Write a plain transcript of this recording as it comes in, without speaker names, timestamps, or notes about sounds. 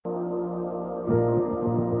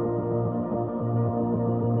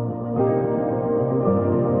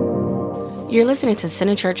You're listening to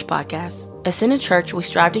Center Church Podcast. At Center Church, we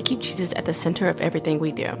strive to keep Jesus at the center of everything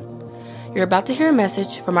we do. You're about to hear a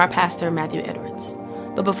message from our pastor, Matthew Edwards.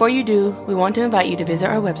 But before you do, we want to invite you to visit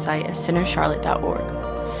our website at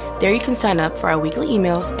centercharlotte.org. There you can sign up for our weekly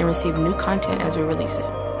emails and receive new content as we release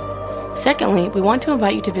it. Secondly, we want to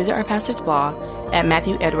invite you to visit our pastor's blog at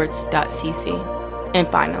matthewedwards.cc. And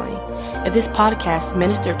finally, if this podcast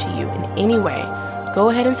ministered to you in any way, go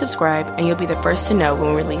ahead and subscribe, and you'll be the first to know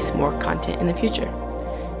when we release more content in the future.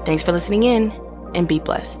 Thanks for listening in, and be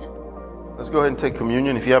blessed. Let's go ahead and take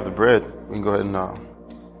communion. If you have the bread, we can go ahead and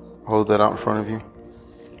hold that out in front of you.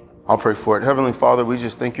 I'll pray for it. Heavenly Father, we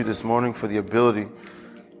just thank you this morning for the ability,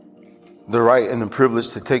 the right, and the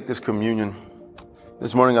privilege to take this communion.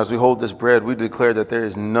 This morning, as we hold this bread, we declare that there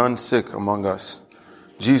is none sick among us.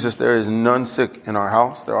 Jesus, there is none sick in our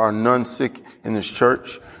house. There are none sick in this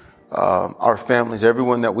church. Our families,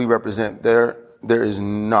 everyone that we represent, there is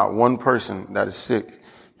not one person that is sick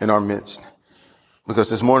in our midst. Because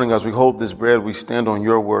this morning, as we hold this bread, we stand on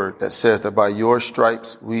your word that says that by your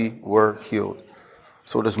stripes we were healed.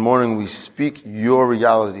 So this morning, we speak your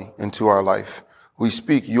reality into our life. We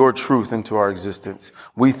speak your truth into our existence.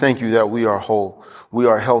 We thank you that we are whole. We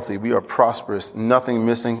are healthy. We are prosperous. Nothing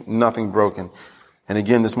missing, nothing broken. And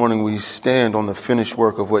again, this morning, we stand on the finished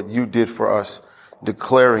work of what you did for us,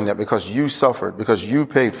 declaring that because you suffered, because you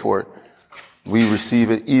paid for it, we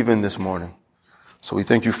receive it even this morning. So we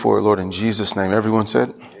thank you for it, Lord, in Jesus' name. Everyone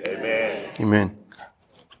said? Amen. Amen.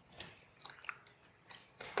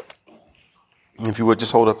 If you would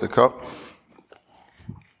just hold up the cup.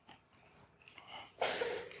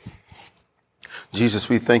 Jesus,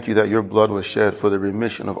 we thank you that your blood was shed for the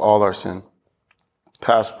remission of all our sin,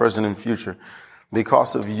 past, present, and future.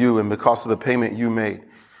 Because of you and because of the payment you made,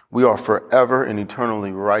 we are forever and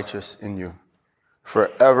eternally righteous in you.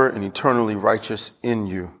 Forever and eternally righteous in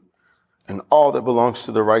you. And all that belongs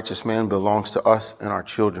to the righteous man belongs to us and our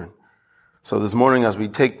children. So this morning, as we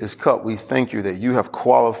take this cup, we thank you that you have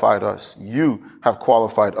qualified us. You have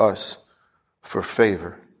qualified us for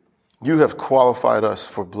favor. You have qualified us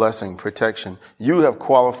for blessing, protection. You have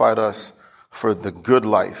qualified us for the good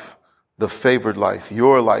life, the favored life,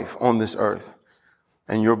 your life on this earth.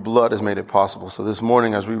 And your blood has made it possible. So this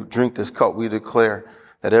morning, as we drink this cup, we declare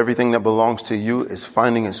that everything that belongs to you is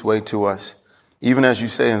finding its way to us. Even as you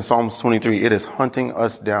say in Psalms 23, it is hunting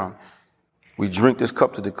us down. We drink this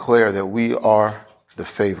cup to declare that we are the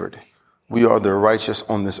favored. We are the righteous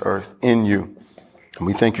on this earth in you. And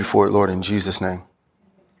we thank you for it, Lord, in Jesus' name.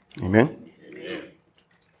 Amen. Amen.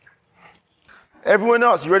 Everyone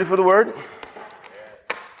else, you ready for the word?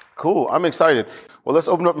 Cool. I'm excited. Well, let's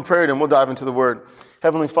open up in prayer and we'll dive into the word.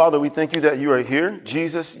 Heavenly Father, we thank you that you are here.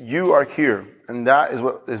 Jesus, you are here. And that is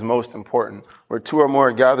what is most important. Where two or more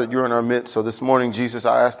are gathered, you're in our midst. So this morning, Jesus,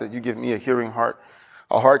 I ask that you give me a hearing heart,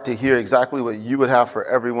 a heart to hear exactly what you would have for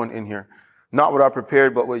everyone in here. Not what I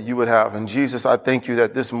prepared, but what you would have. And Jesus, I thank you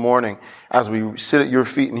that this morning, as we sit at your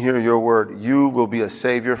feet and hear your word, you will be a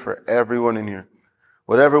savior for everyone in here.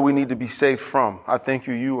 Whatever we need to be saved from, I thank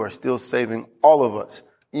you, you are still saving all of us,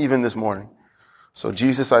 even this morning. So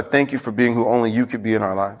Jesus, I thank you for being who only you could be in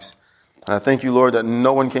our lives. And I thank you, Lord, that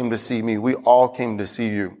no one came to see me. We all came to see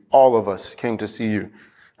you. All of us came to see you.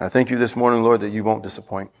 And I thank you this morning, Lord, that you won't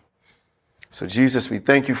disappoint. So Jesus, we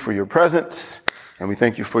thank you for your presence and we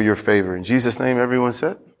thank you for your favor. In Jesus' name, everyone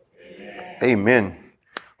said? Amen. Amen.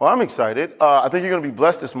 Well, I'm excited. I think you're going to be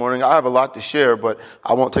blessed this morning. I have a lot to share, but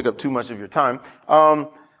I won't take up too much of your time.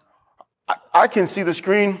 I can see the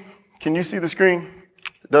screen. Can you see the screen?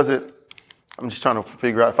 Does it? I'm just trying to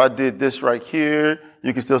figure out if I did this right here,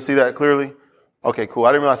 you can still see that clearly? Okay, cool.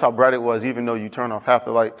 I didn't realize how bright it was, even though you turn off half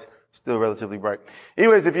the lights, still relatively bright.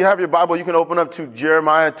 Anyways, if you have your Bible, you can open up to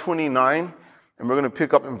Jeremiah 29, and we're going to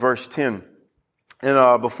pick up in verse 10.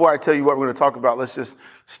 And before I tell you what we're going to talk about, let's just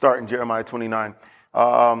start in Jeremiah 29.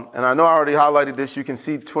 And I know I already highlighted this. You can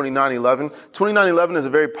see 29:11. 29:11 is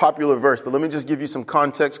a very popular verse, but let me just give you some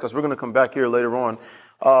context because we're going to come back here later on.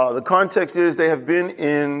 The context is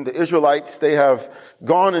the Israelites, they have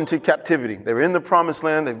gone into captivity. They were in the promised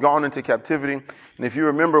land. They've gone into captivity. And if you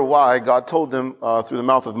remember why, God told them through the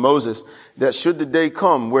mouth of Moses that should the day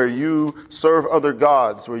come where you serve other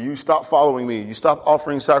gods, where you stop following me, you stop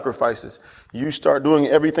offering sacrifices, you start doing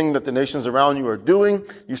everything that the nations around you are doing,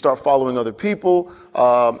 you start following other people.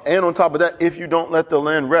 And on top of that, if you don't let the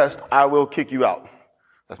land rest, I will kick you out.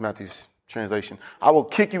 That's Matthew's translation. I will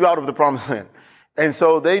kick you out of the promised land. And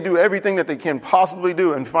so they do everything that they can possibly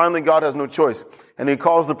do. And finally, God has no choice. And he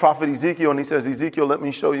calls the prophet Ezekiel and he says, Ezekiel, let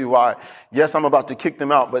me show you why. Yes, I'm about to kick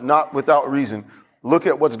them out, but not without reason. Look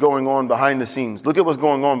at what's going on behind the scenes. Look at what's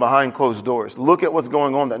going on behind closed doors. Look at what's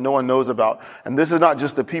going on that no one knows about. And this is not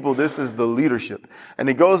just the people. This is the leadership. And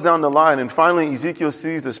he goes down the line. And finally, Ezekiel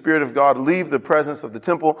sees the Spirit of God leave the presence of the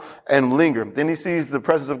temple and linger. Then he sees the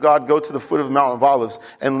presence of God go to the foot of the Mount of Olives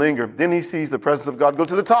and linger. Then he sees the presence of God go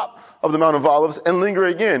to the top of the Mount of Olives and linger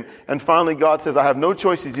again. And finally, God says, I have no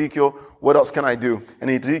choice, Ezekiel. What else can I do?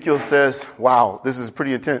 And Ezekiel says, wow, this is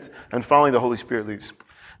pretty intense. And finally, the Holy Spirit leaves.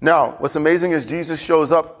 Now, what's amazing is Jesus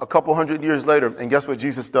shows up a couple hundred years later, and guess what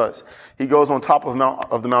Jesus does? He goes on top of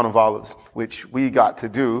the Mount of Olives, which we got to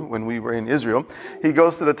do when we were in Israel. He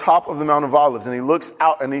goes to the top of the Mount of Olives, and he looks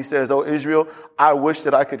out and he says, oh, Israel, I wish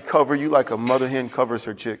that I could cover you like a mother hen covers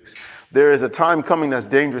her chicks. There is a time coming that's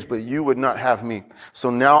dangerous, but you would not have me. So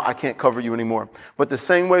now I can't cover you anymore. But the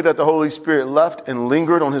same way that the Holy Spirit left and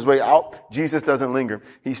lingered on his way out, Jesus doesn't linger.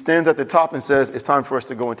 He stands at the top and says, it's time for us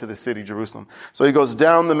to go into the city, Jerusalem. So he goes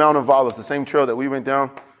down the Mount of Olives, the same trail that we went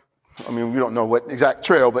down. I mean, we don't know what exact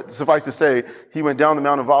trail, but suffice to say, he went down the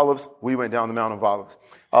Mount of Olives. We went down the Mount of Olives.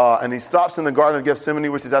 And he stops in the Garden of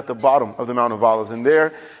Gethsemane, which is at the bottom of the Mount of Olives. And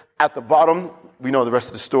there at the bottom, we know the rest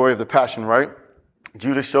of the story of the Passion, right?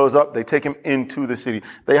 Judas shows up. They take him into the city.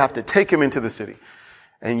 They have to take him into the city.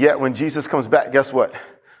 And yet when Jesus comes back, guess what?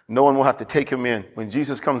 No one will have to take him in. When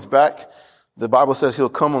Jesus comes back, the Bible says he'll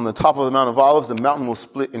come on the top of the Mount of Olives. The mountain will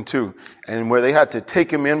split in two. And where they had to take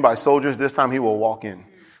him in by soldiers, this time he will walk in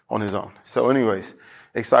on his own. So anyways,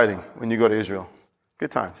 exciting when you go to Israel.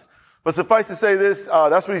 Good times. But suffice to say this,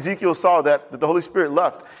 that's what Ezekiel saw, that the Holy Spirit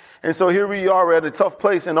left. And so here we are, we're at a tough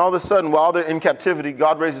place. And all of a sudden, while they're in captivity,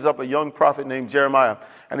 God raises up a young prophet named Jeremiah.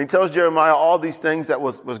 And he tells Jeremiah all these things that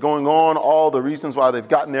was going on, all the reasons why they've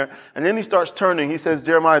gotten there. And then he starts turning. He says,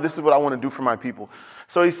 Jeremiah, this is what I want to do for my people.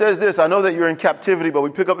 So he says this, I know that you're in captivity, but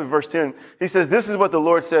we pick up in verse 10. He says, this is what the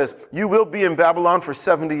Lord says. You will be in Babylon for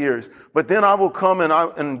 70 years, but then I will come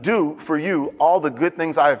and do for you all the good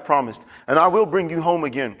things I have promised. And I will bring you home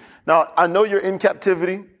again. Now, I know you're in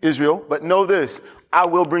captivity, Israel, but know this. I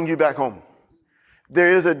will bring you back home.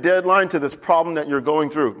 There is a deadline to this problem that you're going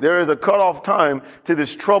through. There is a cutoff time to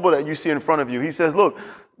this trouble that you see in front of you. He says, look,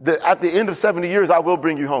 at the end of 70 years, I will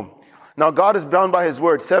bring you home. Now, God is bound by his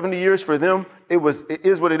word. 70 years for them, it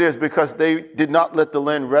is what it is because they did not let the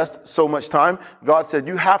land rest so much time. God said,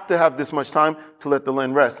 you have to have this much time to let the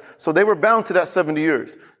land rest. So they were bound to that 70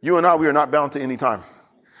 years. You and I, we are not bound to any time.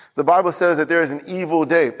 The Bible says that there is an evil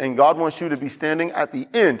day, and God wants you to be standing at the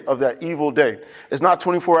end of that evil day. It's not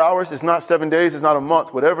 24 hours. It's not 7 days. It's not a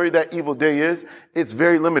month. Whatever that evil day is, it's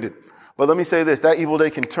very limited. But let me say this, that evil day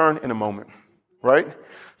can turn in a moment, right?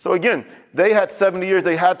 So again, they had 70 years.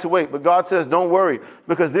 They had to wait. But God says, don't worry,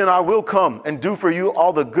 because then I will come and do for you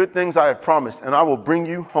all the good things I have promised, and I will bring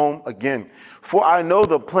you home again. For I know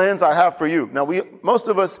the plans I have for you. Now, most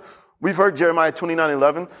of us, we've heard Jeremiah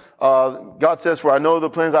 29:11. God says, for I know the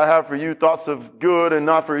plans I have for you, thoughts of good and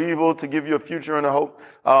not for evil, to give you a future and a hope.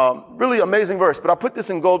 Really amazing verse. But I put this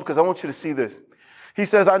in gold because I want you to see this. He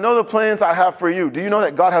says, I know the plans I have for you. Do you know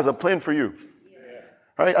that God has a plan for you? Yeah.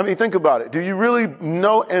 Right? I mean, think about it. Do you really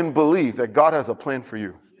know and believe that God has a plan for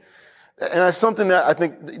you? And that's something that I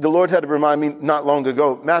think the Lord had to remind me not long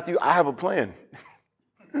ago. Matthew, I have a plan.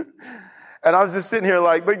 And I was just sitting here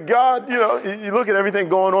like, but God, you look at everything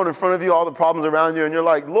going on in front of you, all the problems around you, and you're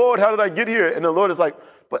like, Lord, how did I get here? And the Lord is like,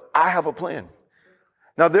 but I have a plan.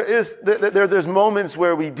 Now, there's moments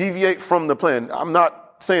where we deviate from the plan. I'm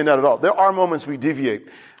not saying that at all. There are moments we deviate.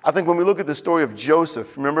 I think when we look at the story of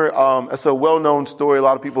Joseph, remember, it's a well-known story. A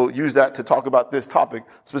lot of people use that to talk about this topic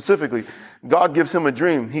specifically. God gives him a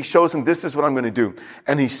dream. He shows him, this is what I'm going to do.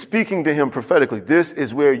 And he's speaking to him prophetically. This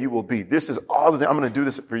is where you will be. This is all the things. I'm going to do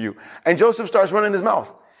this for you. And Joseph starts running his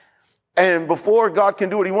mouth. And before God can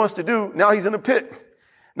do what he wants to do, now he's in a pit.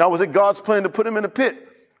 Now, was it God's plan to put him in a pit?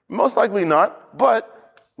 Most likely not.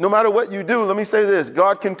 But no matter what you do, let me say this.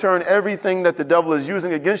 God can turn everything that the devil is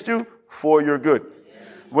using against you for your good.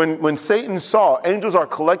 When Satan saw angels are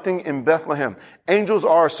collecting in Bethlehem, angels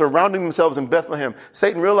are surrounding themselves in Bethlehem,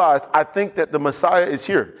 Satan realized, I think that the Messiah is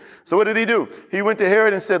here. So what did he do? He went to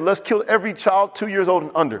Herod and said, let's kill every child 2 years old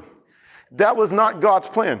and under. That was not God's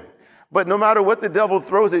plan. But no matter what the devil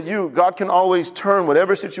throws at you, God can always turn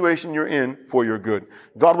whatever situation you're in for your good.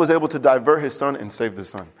 God was able to divert his son and save the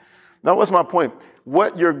son. Now, what's my point?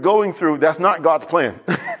 What you're going through, that's not God's plan.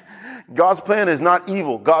 God's plan is not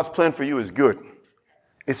evil. God's plan for you is good.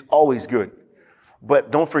 It's always good.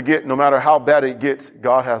 But don't forget, no matter how bad it gets,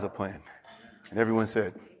 God has a plan. And everyone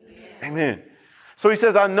said, amen. So he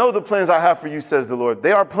says, I know the plans I have for you, says the Lord.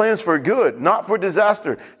 They are plans for good, not for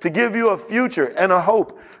disaster, to give you a future and a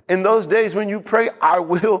hope. In those days when you pray, I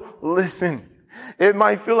will listen. It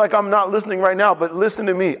might feel like I'm not listening right now, but listen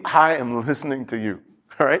to me. I am listening to you.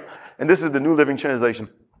 All right. And this is the New Living Translation.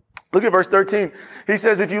 Look at verse 13. He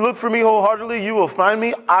says, if you look for me wholeheartedly, you will find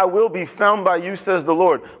me. I will be found by you, says the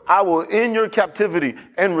Lord. I will end your captivity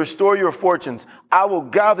and restore your fortunes. I will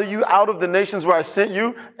gather you out of the nations where I sent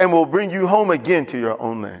you and will bring you home again to your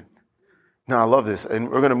own land. Now, I love this, and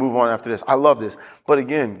we're going to move on after this. I love this. But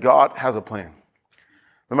again, God has a plan.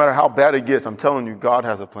 No matter how bad it gets, I'm telling you, God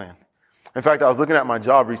has a plan. In fact, I was looking at my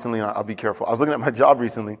job recently, and I'll be careful. I was looking at my job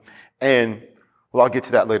recently, and well, I'll get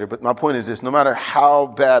to that later. But my point is this. No matter how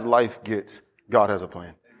bad life gets, God has a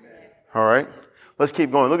plan. All right? Let's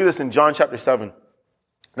keep going. Look at this in John chapter 7.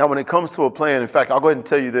 Now, when it comes to a plan, in fact, I'll go ahead and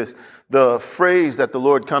tell you this. The phrase that the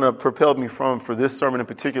Lord kind of propelled me from for this sermon in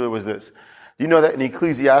particular was this. You know that in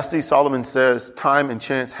Ecclesiastes, Solomon says, time and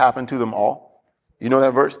chance happen to them all. You know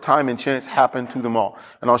that verse? Time and chance happen to them all.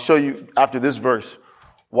 And I'll show you after this verse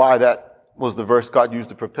why that was the verse God used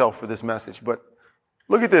to propel for this message. But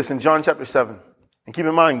look at this in John chapter 7. And keep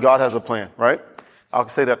in mind, God has a plan, right? I'll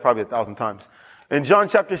say that probably 1,000 times. In John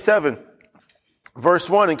chapter 7, verse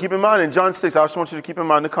 1, and keep in mind in John 6, I just want you to keep in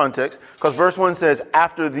mind the context, because verse 1 says,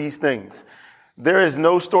 after these things. There is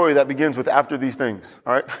no story that begins with after these things,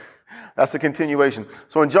 all right? That's a continuation.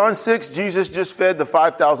 So in John 6, Jesus just fed the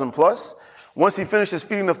 5,000 plus. Once he finishes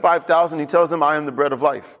feeding the 5,000, he tells them, I am the bread of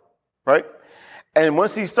life, right? And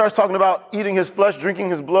once he starts talking about eating his flesh, drinking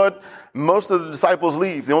his blood, most of the disciples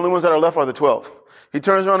leave. The only ones that are left are the 12. He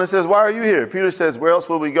turns around and says, why are you here? Peter says, where else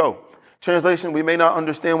will we go? Translation, we may not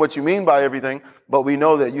understand what you mean by everything, but we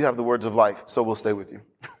know that you have the words of life, so we'll stay with you.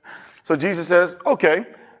 So Jesus says, okay.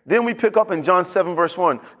 Then we pick up in John 7, verse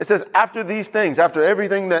 1. It says, after these things, after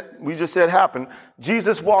everything that we just said happened,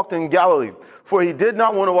 Jesus walked in Galilee, for he did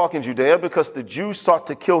not want to walk in Judea because the Jews sought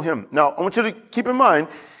to kill him. Now, I want you to keep in mind,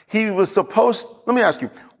 he was supposed, let me ask you,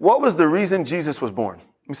 what was the reason Jesus was born?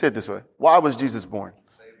 Let me say it this way. Why was Jesus born?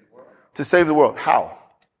 To save the world. How?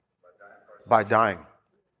 By dying.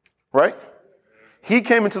 Right? He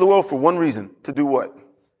came into the world for one reason. To do what?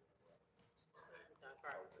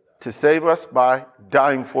 To save us by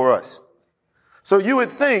dying for us. So you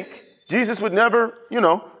would think Jesus would never,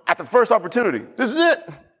 at the first opportunity. This is it.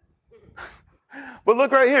 But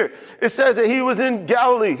look right here. It says that he was in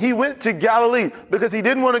Galilee. He went to Galilee because he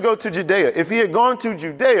didn't want to go to Judea. If he had gone to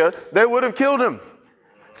Judea, they would have killed him.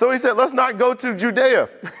 So he said, let's not go to Judea.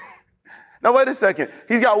 Now, wait a second.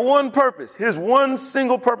 He's got one purpose. His one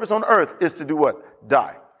single purpose on earth is to do what?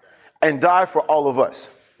 Die. And die for all of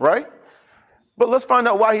us, right? But let's find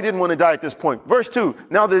out why he didn't want to die at this point. Verse 2,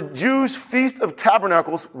 now the Jews' feast of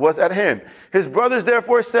tabernacles was at hand. His brothers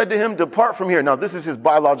therefore said to him, depart from here. Now, this is his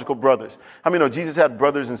biological brothers. How many know Jesus had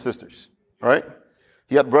brothers and sisters, right?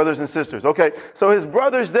 He had brothers and sisters. Okay, so his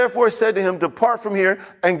brothers therefore said to him, depart from here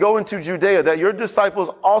and go into Judea, that your disciples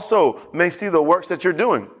also may see the works that you're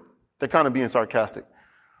doing. They're kind of being sarcastic.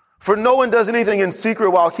 For no one does anything in secret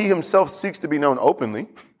while he himself seeks to be known openly.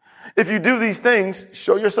 If you do these things,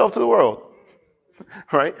 show yourself to the world.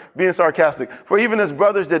 Right? Being sarcastic. For even his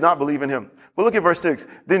brothers did not believe in him. But look at verse 6.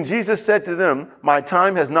 Then Jesus said to them, my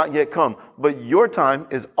time has not yet come, but your time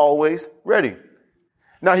is always ready.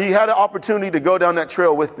 Now he had an opportunity to go down that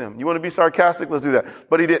trail with them. You want to be sarcastic? Let's do that.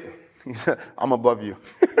 But he didn't. He said, I'm above you.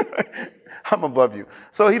 I'm above you.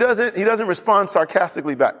 So he doesn't respond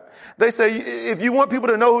sarcastically back. They say, if you want people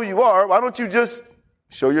to know who you are, why don't you just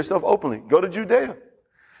show yourself openly? Go to Judea.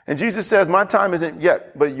 And Jesus says, my time isn't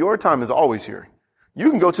yet, but your time is always here. You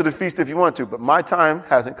can go to the feast if you want to, but my time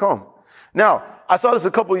hasn't come. Now, I saw this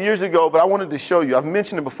a couple of years ago, but I wanted to show you. I've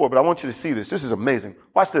mentioned it before, but I want you to see this. This is amazing.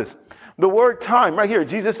 Watch this. The word time right here,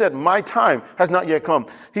 Jesus said, my time has not yet come.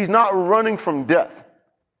 He's not running from death.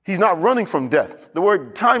 He's not running from death. The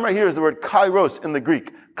word time right here is the word kairos in the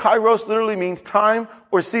Greek. Kairos literally means time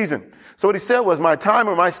or season. So what he said was, my time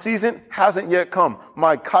or my season hasn't yet come.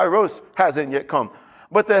 My kairos hasn't yet come.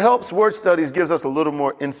 But the Helps Word Studies gives us a little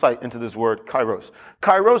more insight into this word, kairos.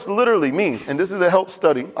 Kairos literally means, and this is a Helps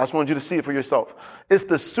study, I just want you to see it for yourself. It's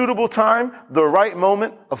the suitable time, the right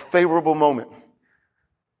moment, a favorable moment.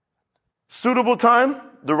 Suitable time,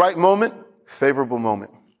 the right moment, favorable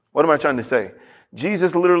moment. What am I trying to say?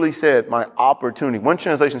 Jesus literally said, my opportunity. One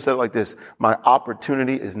translation said it like this, my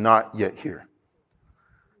opportunity is not yet here.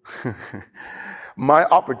 My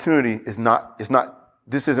opportunity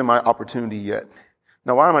this isn't my opportunity yet.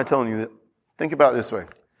 Now, why am I telling you that? Think about it this way.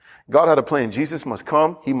 God had a plan. Jesus must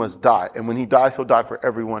come. He must die. And when he dies, he'll die for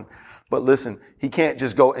everyone. But listen, he can't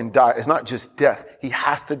just go and die. It's not just death. He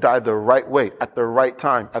has to die the right way, at the right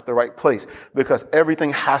time, at the right place, because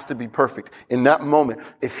everything has to be perfect. In that moment,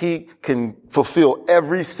 if he can fulfill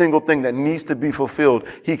every single thing that needs to be fulfilled,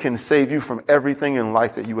 he can save you from everything in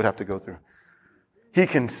life that you would have to go through. He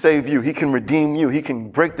can save you. He can redeem you. He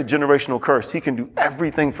can break the generational curse. He can do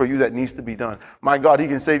everything for you that needs to be done. My God, he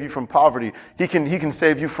can save you from poverty. He can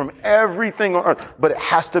save you from everything on earth, but it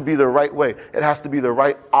has to be the right way. It has to be the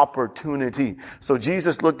right opportunity. So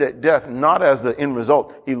Jesus looked at death not as the end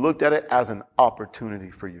result. He looked at it as an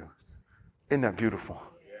opportunity for you. Isn't that beautiful?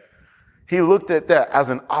 He looked at that as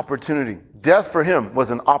an opportunity. Death for him was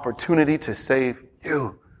an opportunity to save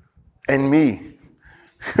you and me.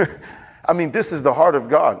 I mean, this is the heart of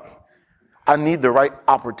God. I need the right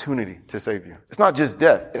opportunity to save you. It's not just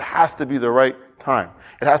death. It has to be the right time.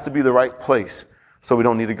 It has to be the right place. So we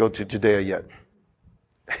don't need to go to Judea yet.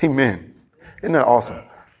 Amen. Isn't that awesome?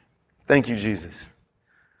 Thank you, Jesus.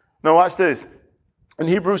 Now watch this. In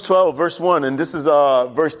Hebrews 12, verse 1, and this is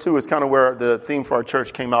verse 2, is kind of where the theme for our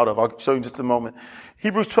church came out of. I'll show you in just a moment.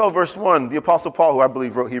 Hebrews 12, verse 1, the Apostle Paul, who I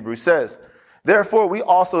believe wrote Hebrews, says, "Therefore, we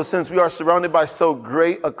also, since we are surrounded by so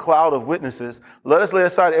great a cloud of witnesses, let us lay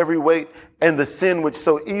aside every weight and the sin which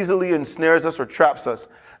so easily ensnares us or traps us.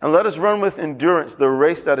 And let us run with endurance the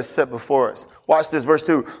race that is set before us." Watch this, verse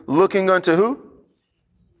 2. Looking unto who?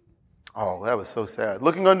 Oh, that was so sad.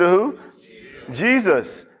 Looking unto who?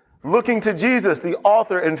 Jesus. Looking to Jesus, the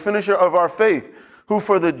author and finisher of our faith, who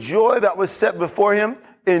for the joy that was set before him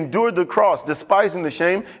endured the cross, despising the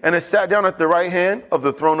shame, and has sat down at the right hand of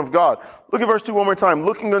the throne of God. Look at verse 2 one more time.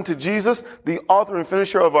 Looking unto Jesus, the author and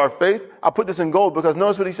finisher of our faith. I put this in gold because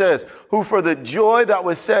notice what he says. Who for the joy that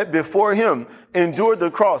was set before him endured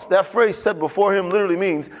the cross. That phrase, set before him, literally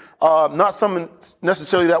means not something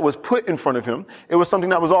necessarily that was put in front of him. It was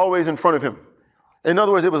something that was always in front of him. In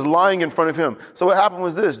other words, it was lying in front of him. So what happened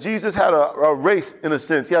was this. Jesus had a race, in a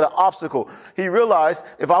sense. He had an obstacle. He realized,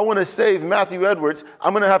 if I want to save Matthew Edwards,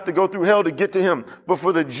 I'm going to have to go through hell to get to him. But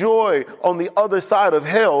for the joy on the other side of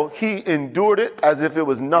hell, he endured it as if it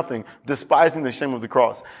was nothing, despising the shame of the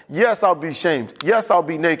cross. Yes, I'll be shamed. Yes, I'll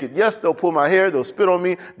be naked. Yes, they'll pull my hair. They'll spit on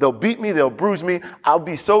me. They'll beat me. They'll bruise me. I'll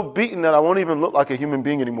be so beaten that I won't even look like a human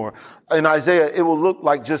being anymore. In Isaiah, it will look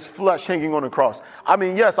like just flesh hanging on a cross. I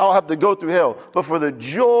mean, yes, I'll have to go through hell, but for the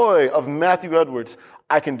joy of Matthew Edwards,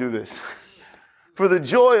 I can do this. For the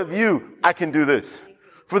joy of you, I can do this.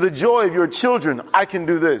 For the joy of your children, I can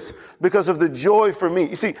do this. Because of the joy for me.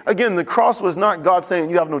 You see, again, the cross was not God saying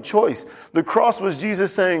you have no choice. The cross was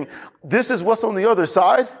Jesus saying, this is what's on the other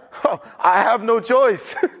side. I have no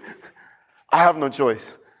choice. I have no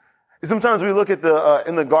choice. Sometimes we look at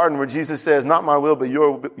in the garden where Jesus says, not my will, but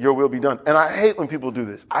your will be done. And I hate when people do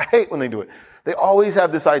this. I hate when they do it. They always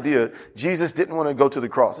have this idea, Jesus didn't want to go to the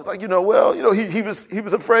cross. It's like, he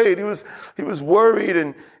was afraid. He was worried.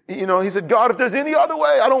 And, he said, God, if there's any other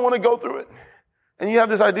way, I don't want to go through it. And you have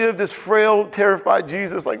this idea of this frail, terrified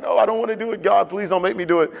Jesus, like, no, I don't want to do it. God, please don't make me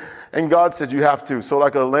do it. And God said, you have to. So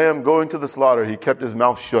like a lamb going to the slaughter, he kept his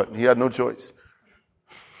mouth shut. He had no choice.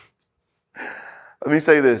 Let me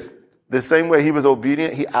say this. The same way he was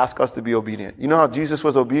obedient, he asked us to be obedient. You know how Jesus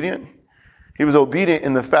was obedient? He was obedient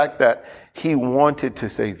in the fact that he wanted to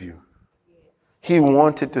save you. He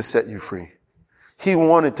wanted to set you free. He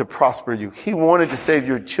wanted to prosper you. He wanted to save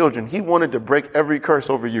your children. He wanted to break every curse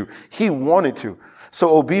over you. He wanted to.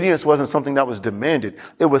 So obedience wasn't something that was demanded.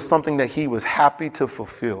 It was something that he was happy to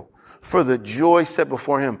fulfill for the joy set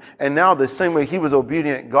before him. And now the same way he was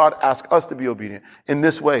obedient, God asked us to be obedient in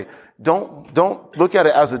this way. Don't look at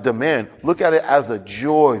it as a demand. Look at it as a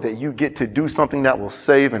joy that you get to do something that will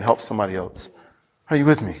save and help somebody else. Are you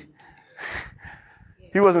with me?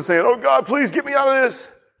 He wasn't saying, oh God, please get me out of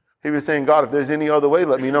this. He was saying, God, if there's any other way,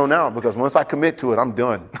 let me know now, because once I commit to it, I'm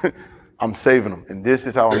done. I'm saving them. And this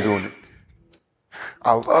is how I'm doing it.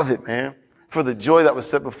 I love it, man. For the joy that was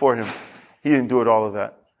set before him, he endured all of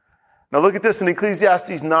that. Now look at this in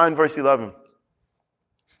Ecclesiastes 9, verse 11.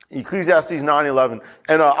 Ecclesiastes 9:11.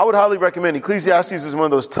 And I would highly recommend Ecclesiastes is one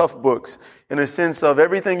of those tough books in a sense of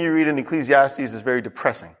everything you read in Ecclesiastes is very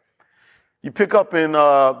depressing. You pick up in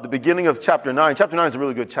the beginning of chapter 9. Chapter 9 is a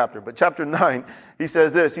really good chapter, but chapter 9, he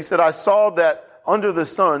says this. He said, I saw that under the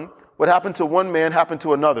sun, what happened to one man happened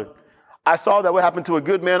to another. I saw that what happened to a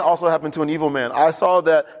good man also happened to an evil man. I saw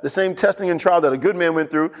that the same testing and trial that a good man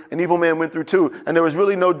went through, an evil man went through too. And there was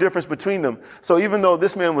really no difference between them. So even though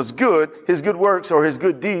this man was good, his good works or his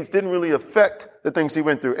good deeds didn't really affect the things he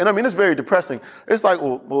went through. And I mean, it's very depressing. It's like,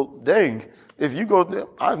 well, dang, if you go,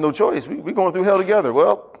 I have no choice. We're going through hell together.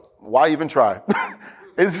 Well, why even try?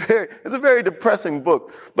 it's a very depressing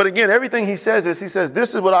book. But again, everything he says,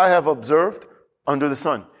 this is what I have observed under the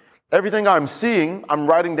sun. Everything I'm seeing, I'm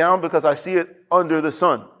writing down because I see it under the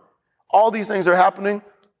sun. All these things are happening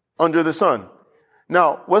under the sun.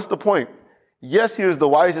 Now, what's the point? Yes, he is the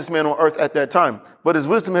wisest man on earth at that time, but his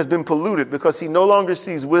wisdom has been polluted because he no longer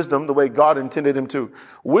sees wisdom the way God intended him to.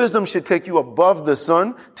 Wisdom should take you above the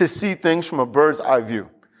sun to see things from a bird's eye view.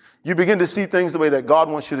 You begin to see things the way that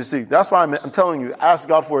God wants you to see. That's why I'm telling you, ask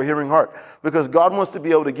God for a hearing heart, because God wants to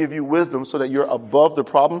be able to give you wisdom so that you're above the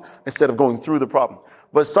problem instead of going through the problem.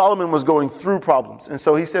 But Solomon was going through problems. And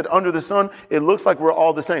so he said, under the sun, it looks like we're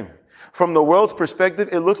all the same. From the world's perspective,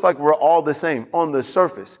 it looks like we're all the same on the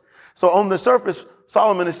surface. So on the surface,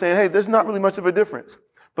 Solomon is saying, hey, there's not really much of a difference.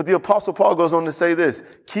 But the Apostle Paul goes on to say this: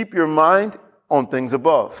 keep your mind on things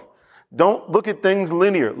above. Don't look at things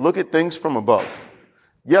linear. Look at things from above.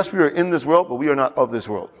 Yes, we are in this world, but we are not of this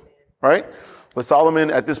world, right? But Solomon,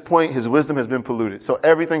 at this point, his wisdom has been polluted. So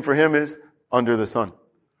everything for him is under the sun.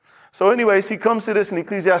 So anyways, he comes to this in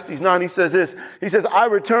Ecclesiastes 9. He says this. He says, I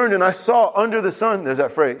returned and I saw under the sun, there's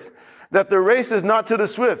that phrase, that the race is not to the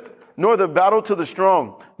swift, nor the battle to the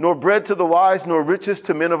strong, nor bread to the wise, nor riches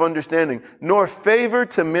to men of understanding, nor favor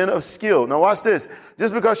to men of skill. Now watch this.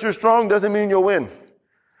 Just because you're strong doesn't mean you'll win.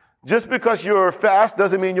 Just because you're fast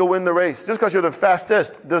doesn't mean you'll win the race. Just because you're the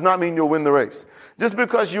fastest does not mean you'll win the race. Just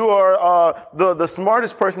because you are the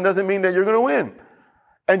smartest person doesn't mean that you're going to win.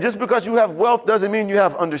 And just because you have wealth doesn't mean you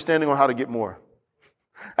have understanding on how to get more.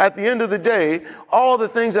 At the end of the day, all the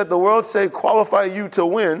things that the world say qualify you to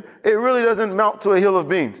win, it really doesn't mount to a hill of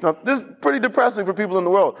beans. Now, this is pretty depressing for people in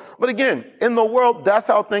the world. But again, in the world, that's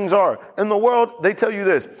how things are. In the world, they tell you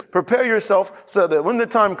this: prepare yourself so that when the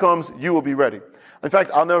time comes, you will be ready. In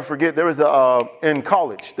fact, I'll never forget, there was in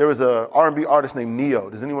college, there was a R&B artist named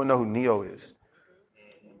Ne-Yo. Does anyone know who Ne-Yo is?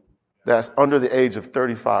 That's under the age of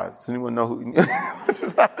 35. Does anyone know who?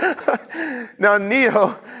 Now,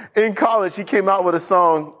 Ne-Yo, in college, he came out with a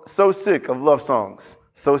song, So Sick of Love Songs,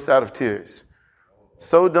 So Sad of Tears,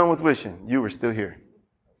 So Done with Wishing You Were Still Here.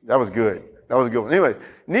 That was good. That was a good one. Anyways,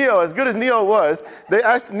 Ne-Yo, as good as Ne-Yo was, they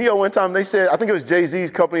asked Ne-Yo one time, they said, I think it was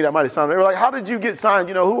Jay-Z's company that might have signed him. They were like, how did you get signed?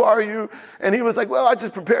 You know, who are you? And he was like, well, I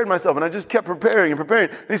just prepared myself and I just kept preparing and preparing.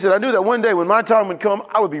 And he said, I knew that one day when my time would come,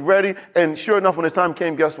 I would be ready. And sure enough, when his time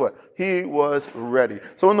came, guess what? He was ready.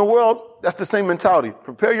 So in the world, that's the same mentality.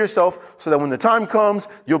 Prepare yourself so that when the time comes,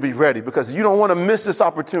 you'll be ready, because you don't want to miss this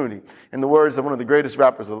opportunity. In the words of one of the greatest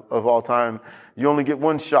rappers of all time, you only get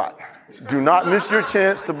one shot. Do not miss your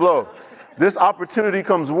chance to blow. This opportunity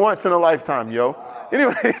comes once in a lifetime, yo.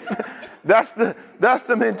 Anyways, that's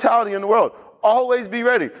the mentality in the world. Always be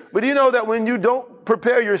ready. But you know that when you don't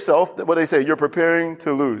prepare yourself, what they say, you're preparing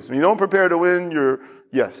to lose. When you don't prepare to win,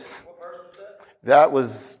 yes. That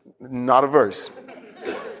was not a verse.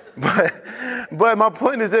 But my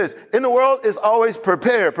point is this: in the world, it's always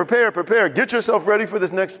prepare. Get yourself ready for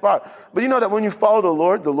this next spot. But you know that when you follow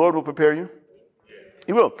the Lord will prepare you.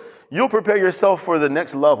 He will. You'll prepare yourself for the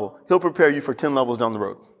next level. He'll prepare you for 10 levels down the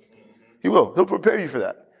road. He will. He'll prepare you for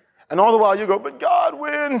that. And all the while you go, but God,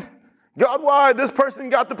 when? God, why? This person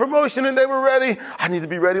got the promotion and they were ready. I need to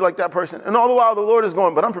be ready like that person. And all the while the Lord is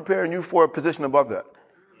going, but I'm preparing you for a position above that.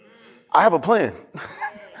 I have a plan.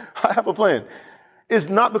 I have a plan. It's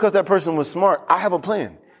not because that person was smart. I have a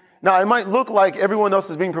plan. Now, it might look like everyone else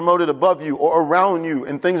is being promoted above you or around you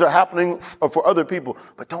and things are happening for other people.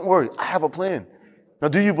 But don't worry. I have a plan. Now,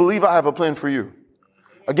 do you believe I have a plan for you?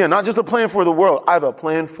 Again, not just a plan for the world. I have a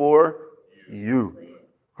plan for you.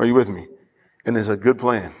 Are you with me? And it's a good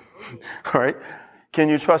plan. All right? Can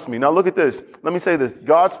you trust me? Now, look at this. Let me say this.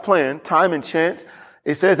 God's plan, time and chance,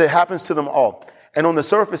 it says it happens to them all. And on the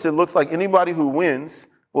surface, it looks like anybody who wins,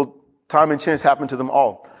 well, time and chance happen to them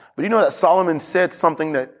all. But you know that Solomon said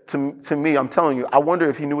something that to me, I'm telling you, I wonder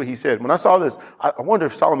if he knew what he said. When I saw this, I wonder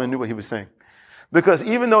if Solomon knew what he was saying. Because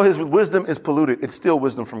even though his wisdom is polluted, it's still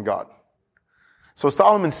wisdom from God. So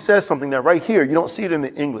Solomon says something that right here, you don't see it in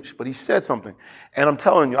the English, but he said something. And I'm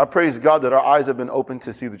telling you, I praise God that our eyes have been opened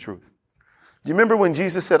to see the truth. Do you remember when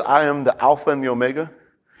Jesus said, I am the Alpha and the Omega?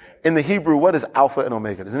 In the Hebrew, what is Alpha and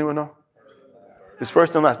Omega? Does anyone know? It's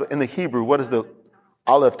first and last, but in the Hebrew, what is the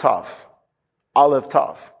Aleph Tav? Aleph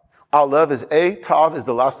Tav. Aleph is A, Tav is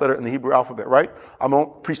the last letter in the Hebrew alphabet, right? I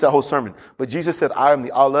won't preach that whole sermon. But Jesus said, I am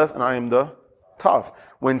the Aleph and I am the Tav.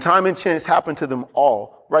 When time and chance happen to them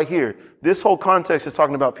all, right here, this whole context is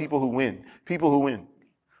talking about people who win. People who win.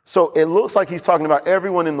 So it looks like he's talking about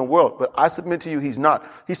everyone in the world, but I submit to you, he's not.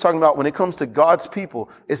 He's talking about when it comes to God's people,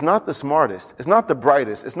 it's not the smartest. It's not the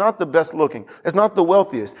brightest. It's not the best looking. It's not the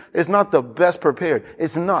wealthiest. It's not the best prepared.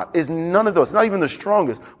 It's not. It's none of those. It's not even the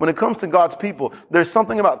strongest. When it comes to God's people, there's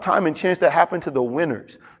something about time and chance that happen to the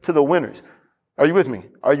winners, Are you with me?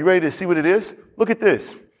 Are you ready to see what it is? Look at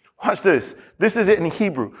this. Watch this. This is it in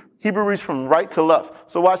Hebrew. Hebrew reads from right to left.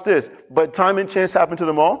 So watch this. But time and chance happen to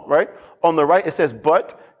them all, right? On the right, it says,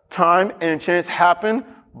 but time and chance happen,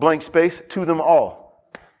 blank space, to them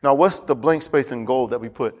all. Now, what's the blank space in gold that we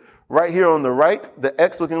put? Right here on the right, the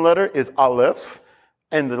X-looking letter is Aleph,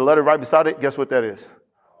 and the letter right beside it, guess what that is?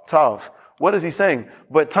 Tav. What is he saying?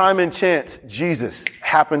 But time and chance, Jesus,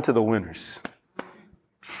 happened to the winners.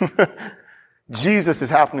 Jesus is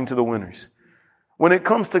happening to the winners. When it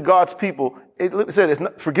comes to God's people, it said,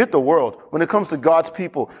 forget the world. When it comes to God's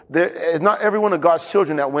people, there is not every one of God's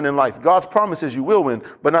children that win in life. God's promises you will win,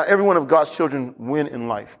 but not every one of God's children win in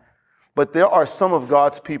life. But there are some of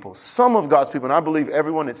God's people, and I believe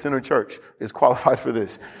everyone at Center Church is qualified for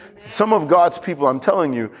this. Some of God's people, I'm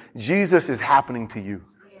telling you, Jesus is happening to you.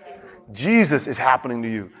 Jesus is happening to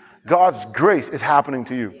you. God's grace is happening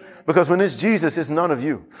to you. Because when it's Jesus, it's none of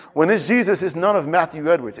you. When it's Jesus, it's none of Matthew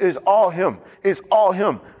Edwards. It is all him. It's all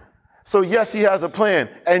him. So yes, he has a plan.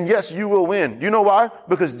 And yes, you will win. You know why?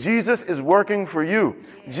 Because Jesus is working for you.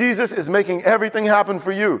 Jesus is making everything happen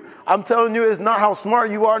for you. I'm telling you, it's not how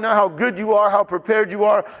smart you are, not how good you are, how prepared you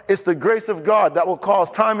are. It's the grace of God that will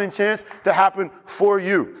cause time and chance to happen for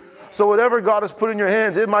you. So whatever God has put in your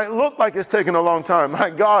hands, it might look like it's taking a long time.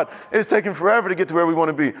 My God, it's taking forever to get to where we want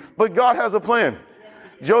to be. But God has a plan.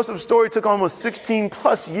 Joseph's story took almost 16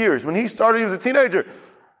 plus years. When he started, he was a teenager.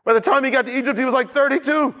 By the time he got to Egypt, he was like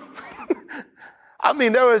 32. I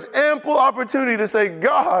mean, there was ample opportunity to say,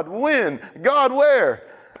 God, when? God, where?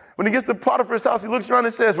 When he gets to Potiphar's house, he looks around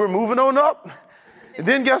and says, we're moving on up. And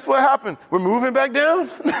then guess what happened? We're moving back down.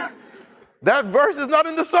 That verse is not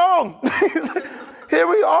in the song. Here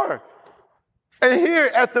we are. And here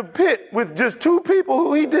at the pit with just two people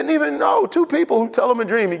who he didn't even know, two people who tell him a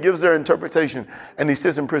dream, he gives their interpretation, and he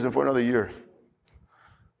sits in prison for another year.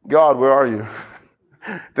 God, where are you?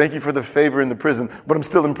 Thank you for the favor in the prison, but I'm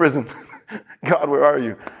still in prison. God, where are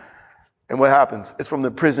you? And what happens? It's from the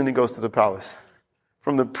prison he goes to the palace.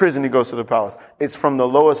 From the prison he goes to the palace. It's from the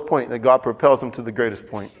lowest point that God propels him to the greatest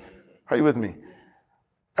point. Are you with me?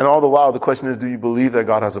 And all the while, the question is, do you believe that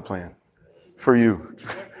God has a plan for you?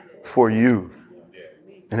 For you.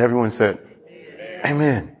 And everyone said,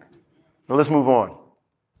 Amen. Now let's move on.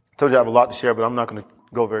 I told you I have a lot to share, but I'm not going to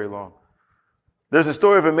go very long. There's a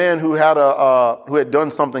story of a man who had done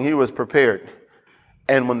something. He was prepared.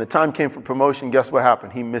 And when the time came for promotion, guess what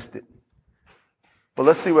happened? He missed it. But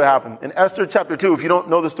let's see what happened. In Esther chapter 2, if you don't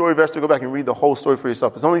know the story of Esther, go back and read the whole story for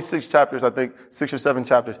yourself. It's only 6 chapters, I think, 6 or 7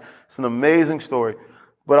 chapters. It's an amazing story.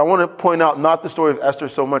 But I want to point out not the story of Esther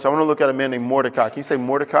so much. I want to look at a man named Mordecai. Can you say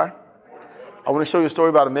Mordecai? I want to show you a story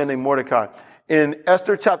about a man named Mordecai. In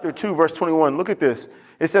Esther chapter 2, verse 21, look at this.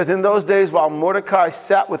 It says, in those days while Mordecai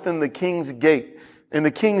sat within the king's gate, and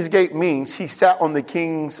the king's gate means he sat on the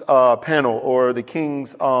king's panel, or the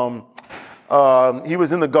king's, he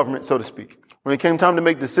was in the government, so to speak. When it came time to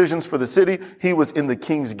make decisions for the city, he was in the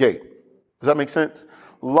king's gate. Does that make sense?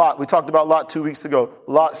 Lot, we talked about Lot 2 weeks ago.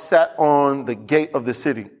 Lot sat on the gate of the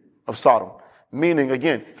city of Sodom. Meaning,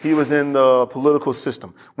 again, he was in the political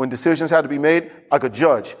system. When decisions had to be made, like a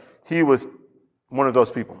judge, he was one of those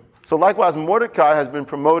people. So likewise, Mordecai has been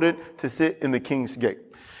promoted to sit in the king's gate.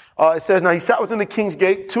 It says, now he sat within the king's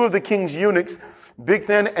gate. 2 of the king's eunuchs,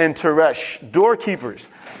 Bigthan and Teresh, doorkeepers,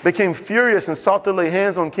 became furious and sought to lay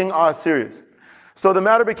hands on King Ahasuerus. So the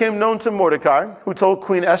matter became known to Mordecai, who told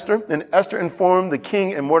Queen Esther, and Esther informed the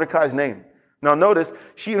king in Mordecai's name. Now notice,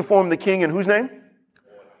 she informed the king in whose name?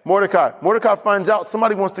 Mordecai. Mordecai finds out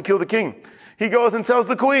somebody wants to kill the king. He goes and tells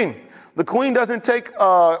the queen. The queen doesn't take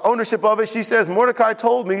ownership of it. She says, Mordecai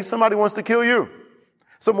told me somebody wants to kill you.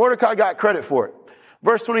 So Mordecai got credit for it.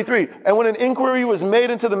 Verse 23, and when an inquiry was made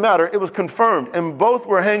into the matter, it was confirmed, and both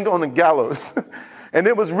were hanged on the gallows. And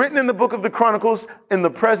it was written in the book of the Chronicles in the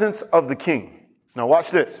presence of the king. Now watch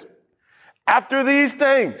this. After these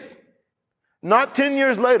things, not 10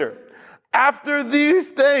 years later, after these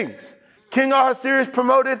things, King Ahasuerus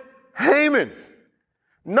promoted Haman,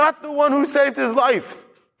 not the one who saved his life.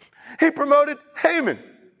 He promoted Haman.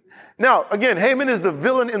 Now, again, Haman is the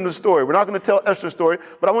villain in the story. We're not going to tell Esther's story,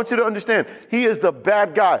 but I want you to understand, he is the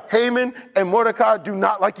bad guy. Haman and Mordecai do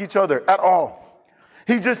not like each other at all.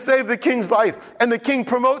 He just saved the king's life, and the king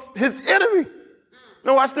promotes his enemy.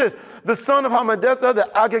 Now watch this. The son of Hammedatha the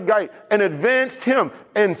Agagite, and advanced him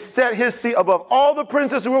and set his seat above all the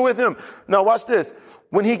princes who were with him. Now watch this.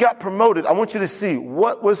 When he got promoted, I want you to see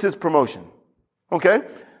what was his promotion. Okay?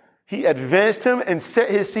 He advanced him and set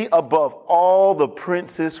his seat above all the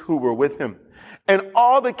princes who were with him. And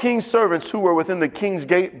all the king's servants who were within the king's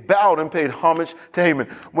gate bowed and paid homage to Haman.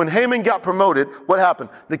 When Haman got promoted, what happened?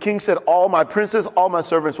 The king said, all my princes, all my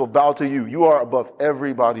servants will bow to you. You are above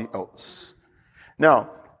everybody else.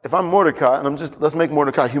 Now, if I'm Mordecai, and let's make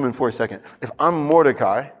Mordecai human for a second. If I'm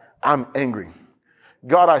Mordecai, I'm angry.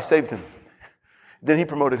 God, I saved him. Then he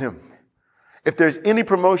promoted him. If there's any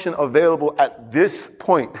promotion available at this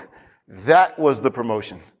point, that was the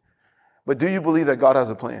promotion. But do you believe that God has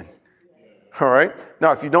a plan? All right.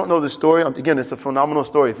 Now, if you don't know the story, again, it's a phenomenal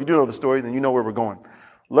story. If you do know the story, then you know where we're going.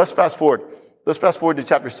 Let's fast forward. Let's fast forward to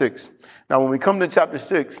chapter 6. Now, when we come to chapter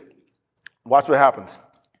 6, watch what happens.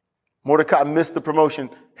 Mordecai missed the promotion.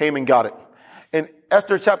 Haman got it. In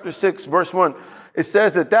Esther chapter 6, verse 1, it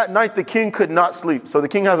says that night the king could not sleep. So the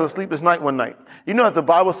king has a sleepless night one night. You know that the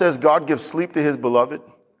Bible says God gives sleep to his beloved?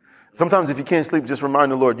 Sometimes if you can't sleep, just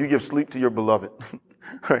remind the Lord, you give sleep to your beloved.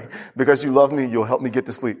 Right? Because you love me, you'll help me get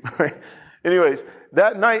to sleep. Right? Anyways,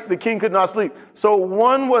 that night the king could not sleep. So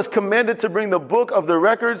one was commanded to bring the book of the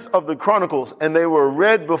records of the Chronicles, and they were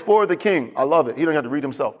read before the king. I love it. He don't have to read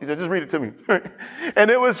himself. He said, just read it to me. And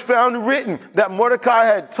it was found written that Mordecai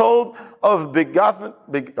had told of I'm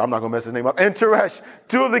not going to mess his name up, and Teresh,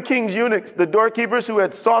 two of the king's eunuchs, the doorkeepers who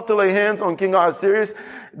had sought to lay hands on King Ahasuerus.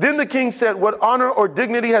 Then the king said, what honor or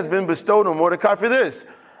dignity has been bestowed on Mordecai for this?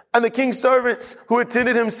 And the king's servants who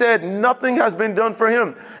attended him said, nothing has been done for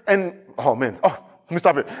him. And let me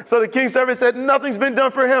stop it. So the king's servant said, nothing's been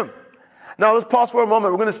done for him. Now let's pause for a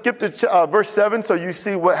moment. We're going to skip to verse 7 so you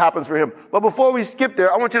see what happens for him. But before we skip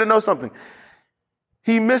there, I want you to know something.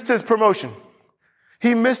 He missed his promotion.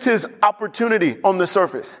 He missed his opportunity on the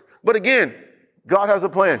surface. But again, God has a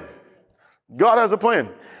plan. God has a plan.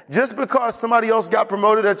 Just because somebody else got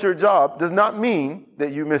promoted at your job does not mean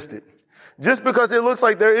that you missed it. Just because it looks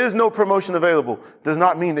like there is no promotion available does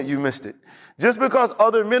not mean that you missed it. Just because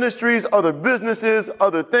other ministries, other businesses,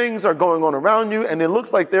 other things are going on around you and it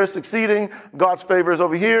looks like they're succeeding, God's favor is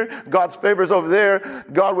over here, God's favor is over there,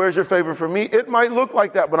 God, where's your favor for me? It might look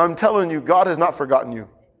like that, but I'm telling you, God has not forgotten you.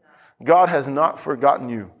 God has not forgotten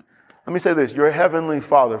you. Let me say this, your heavenly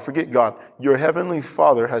Father, forget God, your heavenly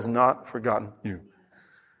Father has not forgotten you.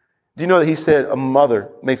 Do you know that he said a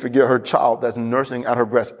mother may forget her child that's nursing at her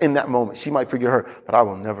breast in that moment? She might forget her, but I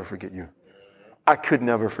will never forget you. I could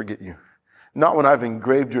never forget you. Not when I've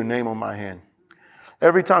engraved your name on my hand.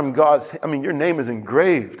 Every time your name is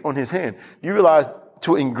engraved on his hand. You realize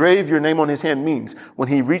to engrave your name on his hand means when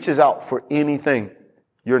he reaches out for anything,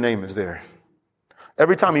 your name is there.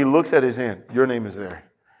 Every time he looks at his hand, your name is there.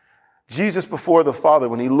 Jesus before the Father,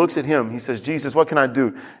 when he looks at him, he says, Jesus, what can I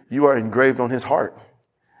do? You are engraved on his heart.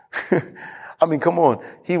 Come on.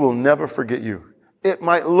 He will never forget you. It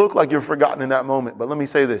might look like you're forgotten in that moment, but let me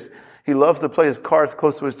say this. He loves to play his cards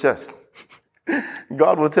close to his chest.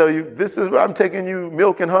 God will tell you, this is where I'm taking you,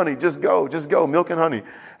 milk and honey. Just go, milk and honey.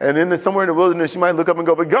 And then somewhere in the wilderness, you might look up and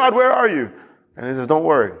go, but God, where are you? And he says, don't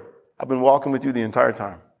worry. I've been walking with you the entire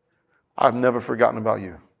time. I've never forgotten about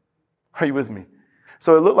you. Are you with me?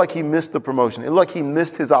 So it looked like he missed the promotion. It looked like he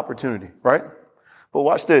missed his opportunity, right? But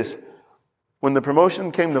watch this. When the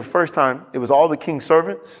promotion came the first time, it was all the king's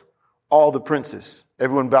servants, all the princes.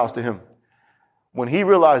 Everyone bows to him. When he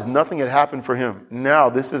realized nothing had happened for him, now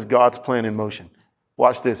this is God's plan in motion.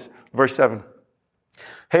 Watch this. Verse 7.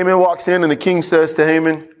 Haman walks in and the king says to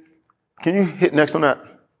Haman, can you hit next on that?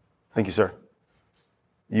 Thank you, sir.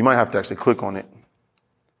 You might have to actually click on it.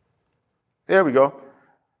 There we go.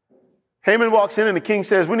 Haman walks in and the king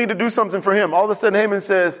says, we need to do something for him. All of a sudden Haman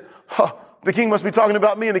says, the king must be talking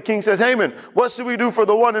about me. And the king says, Haman, what should we do for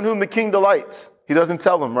the one in whom the king delights? He doesn't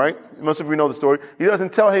tell him, right? Most of you know the story. He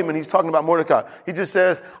doesn't tell Haman he's talking about Mordecai. He just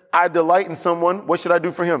says, I delight in someone. What should I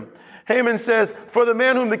do for him? Haman says, for the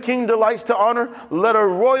man whom the king delights to honor, let a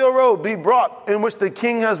royal robe be brought in which the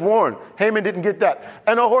king has worn. Haman didn't get that.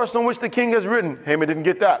 And a horse on which the king has ridden. Haman didn't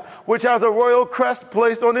get that. Which has a royal crest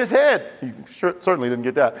placed on his head. He certainly didn't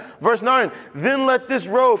get that. Verse 9, then let this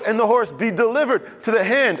robe and the horse be delivered to the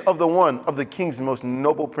hand of the one of the king's most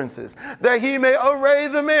noble princes, that he may array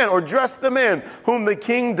the man or dress the man whom the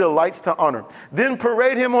king delights to honor. Then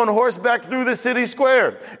parade him on horseback through the city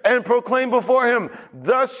square and proclaim before him,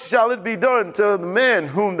 thus shall it be done to the man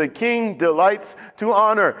whom the king delights to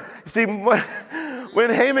honor. See, when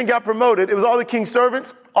Haman got promoted, it was all the king's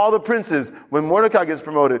servants, all the princes. When Mordecai gets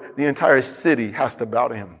promoted, the entire city has to bow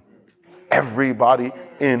to him. Everybody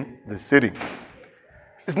in the city.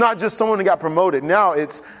 It's not just someone who got promoted. Now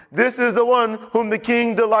it's, this is the one whom the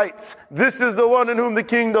king delights. This is the one in whom the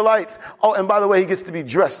king delights. Oh, and by the way, he gets to be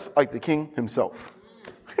dressed like the king himself.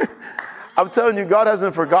 I'm telling you, God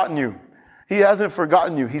hasn't forgotten you. He hasn't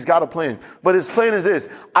forgotten you. He's got a plan. But his plan is this.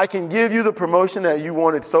 I can give you the promotion that you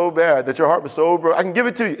wanted so bad, that your heart was so broke. I can give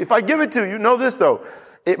it to you. If I give it to you, know this though,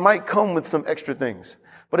 it might come with some extra things.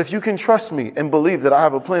 But if you can trust me and believe that I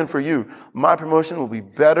have a plan for you, my promotion will be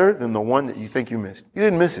better than the one that you think you missed. You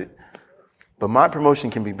didn't miss it. But my promotion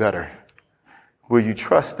can be better. Will you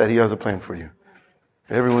trust that he has a plan for you?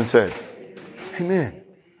 And everyone said, amen.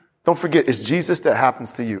 Don't forget, it's Jesus that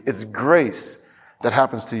happens to you. It's grace that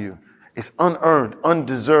happens to you. It's unearned,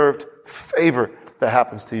 undeserved favor that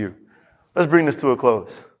happens to you. Let's bring this to a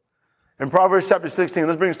close. In Proverbs chapter 16,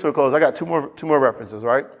 let's bring this to a close. I got two more references,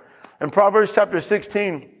 right? In Proverbs chapter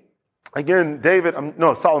 16, again,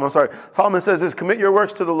 Solomon says this, commit your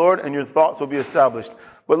works to the Lord and your thoughts will be established.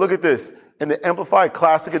 But look at this. In the Amplified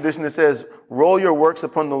Classic Edition, it says, roll your works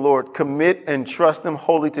upon the Lord, commit and trust them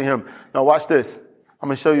wholly to him. Now watch this. I'm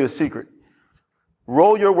going to show you a secret.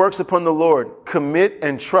 Roll your works upon the Lord, commit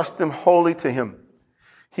and trust them wholly to him.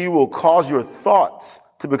 He will cause your thoughts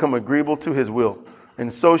to become agreeable to his will,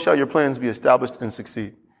 and so shall your plans be established and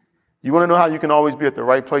succeed. You want to know how you can always be at the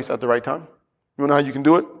right place at the right time? You want to know how you can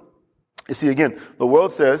do it? You see, again, the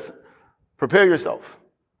world says, prepare yourself.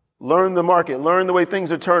 Learn the market. Learn the way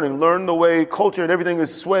things are turning. Learn the way culture and everything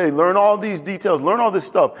is swayed. Learn all these details. Learn all this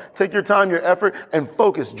stuff. Take your time, your effort, and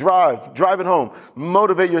focus. Drive it home.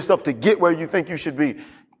 Motivate yourself to get where you think you should be.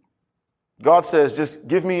 God says, just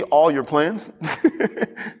give me all your plans,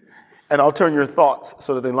 and I'll turn your thoughts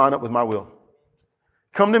so that they line up with my will.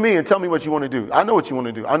 Come to me and tell me what you want to do. I know what you want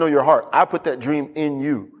to do. I know your heart. I put that dream in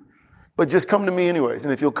you. But just come to me anyways.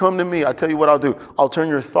 And if you'll come to me, I'll tell you what I'll do. I'll turn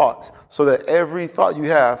your thoughts so that every thought you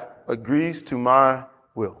have agrees to my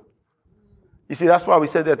will. You see, that's why we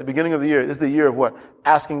said that at the beginning of the year. This is the year of what?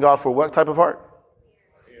 Asking God for what type of heart?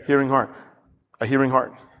 Hearing heart. A hearing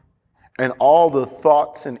heart. And all the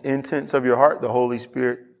thoughts and intents of your heart, the Holy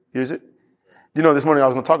Spirit hears it. You know, this morning I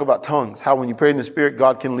was going to talk about tongues, how when you pray in the Spirit,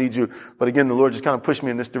 God can lead you. But again, the Lord just kind of pushed me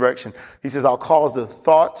in this direction. He says, I'll cause the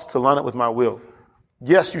thoughts to line up with my will.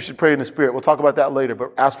 Yes, you should pray in the Spirit. We'll talk about that later.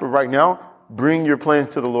 But as for right now, bring your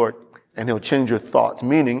plans to the Lord and he'll change your thoughts,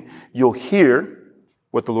 meaning you'll hear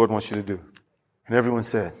what the Lord wants you to do. And everyone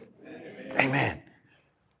said, amen.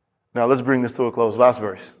 Now let's bring this to a close. Last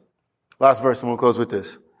verse, and we'll close with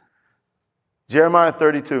this. Jeremiah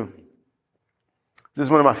 32. This is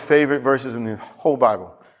one of my favorite verses in the whole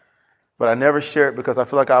Bible, but I never share it because I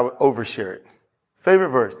feel like I would overshare it. Favorite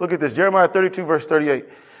verse. Look at this. Jeremiah 32, verse 38.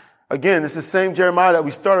 Again, this is the same Jeremiah that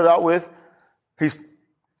we started out with. He's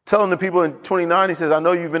telling the people in 29, he says, I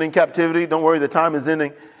know you've been in captivity. Don't worry, the time is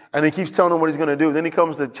ending. And he keeps telling them what he's going to do. Then he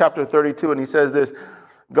comes to chapter 32 and he says this.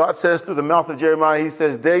 God says through the mouth of Jeremiah, he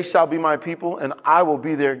says, they shall be my people and I will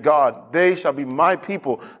be their God. They shall be my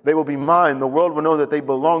people. They will be mine. The world will know that they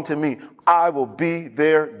belong to me. I will be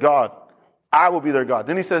their God. I will be their God.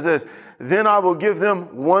 Then he says this, then I will give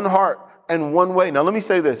them one heart and one way. Now let me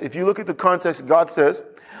say this. If you look at the context, God says,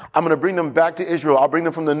 I'm going to bring them back to Israel. I'll bring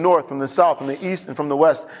them from the north, from the south, from the east, and from the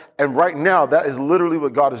west. And right now, that is literally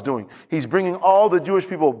what God is doing. He's bringing all the Jewish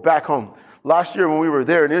people back home. Last year when we were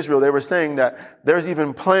there in Israel, they were saying that there's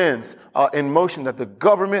even plans in motion that the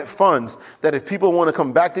government funds that if people want to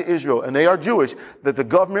come back to Israel and they are Jewish, that the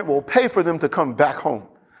government will pay for them to come back home.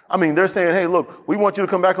 I mean, they're saying, hey, look, we want you to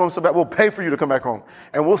come back home so bad. We'll pay for you to come back home.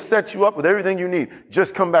 And we'll set you up with everything you need.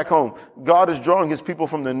 Just come back home. God is drawing his people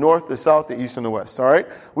from the north, the south, the east, and the west. All right?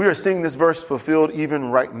 We are seeing this verse fulfilled even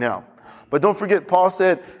right now. But don't forget, Paul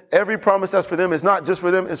said, every promise that's for them is not just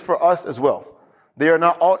for them, it's for us as well. They are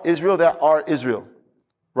not all Israel, they are Israel.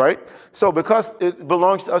 Right? So because it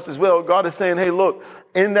belongs to us as well, God is saying, hey, look,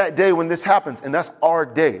 in that day when this happens, and that's our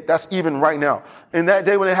day, that's even right now. In that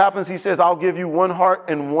day when it happens, he says, I'll give you one heart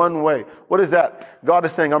and one way. What is that? God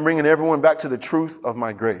is saying, I'm bringing everyone back to the truth of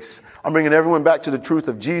my grace. I'm bringing everyone back to the truth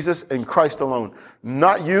of Jesus and Christ alone.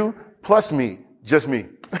 Not you plus me, just me.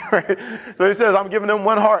 Right? So he says, I'm giving them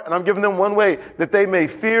one heart and I'm giving them one way that they may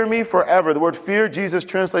fear me forever. The word fear, Jesus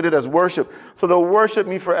translated as worship. So they'll worship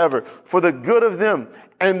me forever for the good of them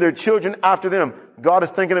and their children after them. God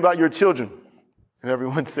is thinking about your children. And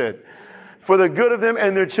everyone said, for the good of them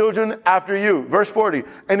and their children after you. Verse 40.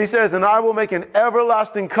 And he says, and I will make an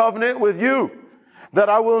everlasting covenant with you that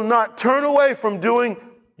I will not turn away from doing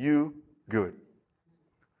you good.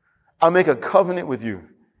 I'll make a covenant with you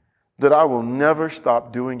that I will never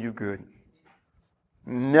stop doing you good.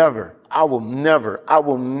 Never. I will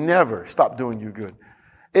never stop doing you good.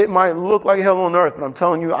 It might look like hell on earth, but I'm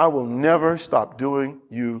telling you, I will never stop doing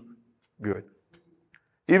you good.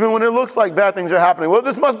 Even when it looks like bad things are happening. Well,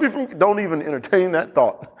 this must be from, don't even entertain that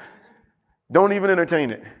thought. Don't even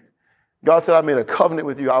entertain it. God said, I made a covenant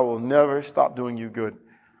with you. I will never stop doing you good.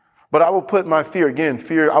 But I will put my fear,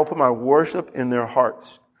 I will put my worship in their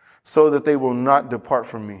hearts so that they will not depart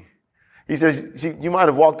from me. He says, you might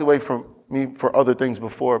have walked away from me for other things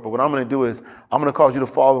before, but what I'm going to do is I'm going to cause you to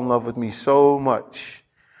fall in love with me so much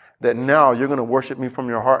that now you're going to worship me from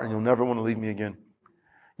your heart and you'll never want to leave me again.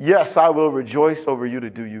 Yes, I will rejoice over you to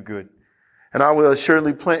do you good. And I will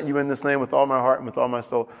assuredly plant you in this land with all my heart and with all my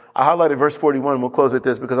soul. I highlighted verse 41. We'll close with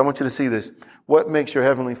this because I want you to see this. What makes your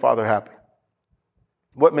heavenly Father happy?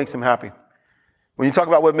 What makes him happy? When you talk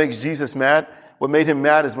about what makes Jesus mad, what made him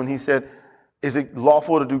mad is when he said, is it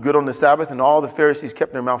lawful to do good on the Sabbath? And all the Pharisees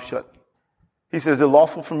kept their mouth shut. He says, is it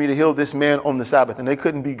lawful for me to heal this man on the Sabbath? And they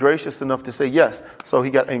couldn't be gracious enough to say yes. So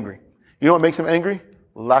he got angry. You know what makes him angry?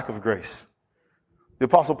 Lack of grace. The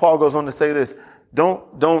Apostle Paul goes on to say this,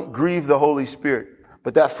 don't grieve the Holy Spirit.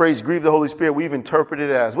 But that phrase, grieve the Holy Spirit, we've interpreted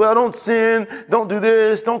it as, well, don't sin, don't do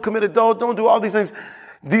this, don't commit adultery, don't do all these things.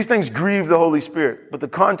 These things grieve the Holy Spirit. But the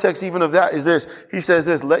context even of that is this. He says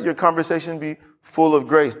this, let your conversation be full of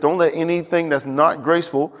grace. Don't let anything that's not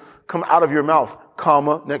graceful come out of your mouth,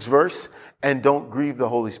 comma, next verse, and don't grieve the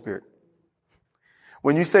Holy Spirit.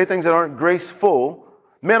 When you say things that aren't graceful,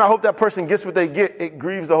 man, I hope that person gets what they get. It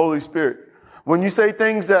grieves the Holy Spirit. When you say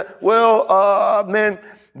things that,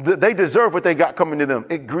 they deserve what they got coming to them,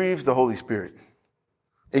 it grieves the Holy Spirit.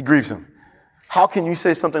 It grieves him. How can you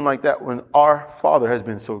say something like that when our Father has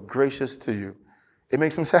been so gracious to you? It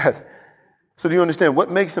makes him sad. So do you understand?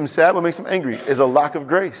 What makes him sad, what makes him angry is a lack of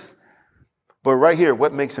grace. But right here,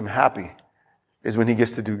 what makes him happy is when he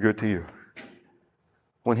gets to do good to you.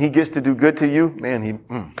 When he gets to do good to you,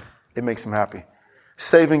 man, it makes him happy.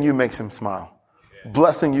 Saving you makes him smile.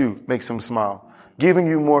 Blessing you makes him smile. Giving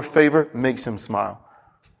you more favor makes him smile.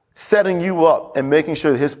 Setting you up and making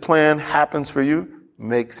sure that his plan happens for you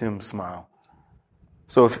makes him smile.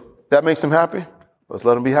 So if that makes him happy, let's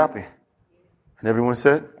let him be happy. And everyone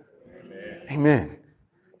said, Amen. Amen.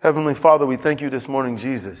 Heavenly Father, we thank you this morning,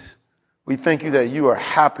 Jesus. We thank you that you are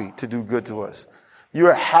happy to do good to us. You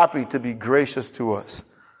are happy to be gracious to us.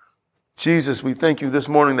 Jesus, we thank you this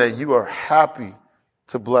morning that you are happy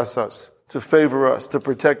to bless us, to favor us, to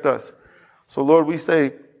protect us. So Lord, we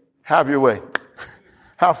say, have your way.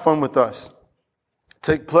 Have fun with us.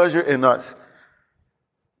 Take pleasure in us.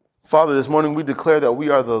 Father, this morning we declare that we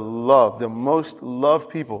are the most loved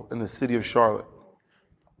people in the city of Charlotte.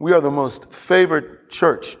 We are the most favored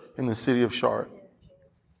church in the city of Charlotte.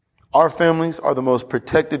 Our families are the most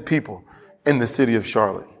protected people in the city of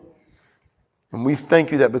Charlotte. And we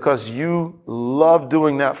thank you that because you love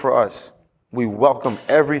doing that for us, we welcome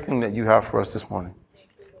everything that you have for us this morning.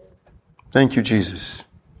 Thank you, Jesus.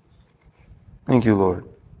 Thank you, Lord.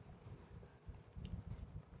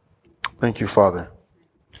 Thank you, Father.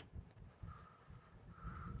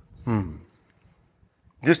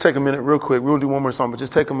 Just take a minute real quick. We'll do one more song, but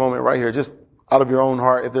just take a moment right here, just out of your own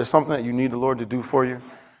heart. If there's something that you need the Lord to do for you,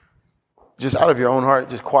 just out of your own heart,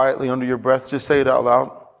 just quietly under your breath, just say it out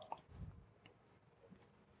loud.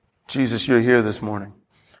 Jesus, you're here this morning.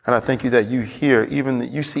 And I thank you that you hear,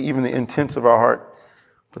 you see even the intents of our heart.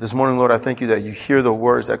 But this morning, Lord, I thank you that you hear the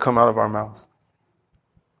words that come out of our mouths.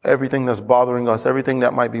 Everything that's bothering us, everything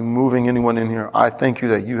that might be moving anyone in here, I thank you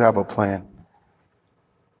that you have a plan.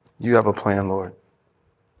 You have a plan, Lord.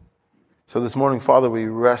 So this morning, Father, we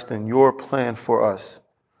rest in your plan for us,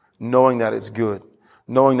 knowing that it's good,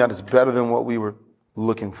 knowing that it's better than what we were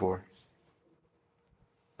looking for.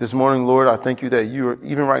 This morning, Lord, I thank you that you are,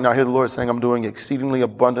 even right now, hear the Lord saying, I'm doing exceedingly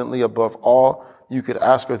abundantly above all you could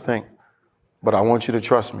ask or think. But I want you to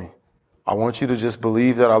trust me. I want you to just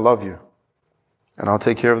believe that I love you, and I'll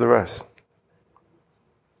take care of the rest.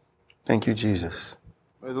 Thank you, Jesus.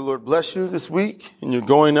 May the Lord bless you this week, and you're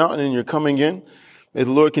going out and you're coming in. May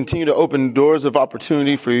the Lord continue to open doors of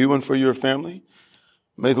opportunity for you and for your family.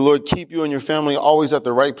 May the Lord keep you and your family always at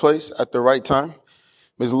the right place at the right time.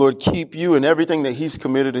 May the Lord keep you and everything that he's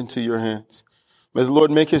committed into your hands. May the Lord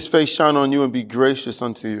make his face shine on you and be gracious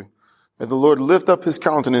unto you. May the Lord lift up his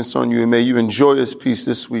countenance on you, and may you enjoy his peace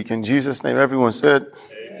this week. In Jesus' name, everyone said,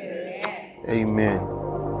 Amen. Amen.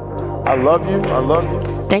 I love you. I love you.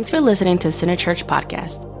 Thanks for listening to Center Church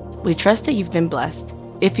Podcast. We trust that you've been blessed.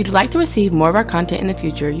 If you'd like to receive more of our content in the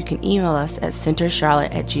future, you can email us at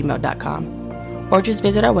centercharlotte@gmail.com or just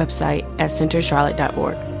visit our website at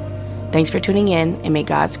centercharlotte.org. Thanks for tuning in, and may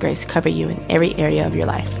God's grace cover you in every area of your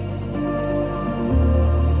life.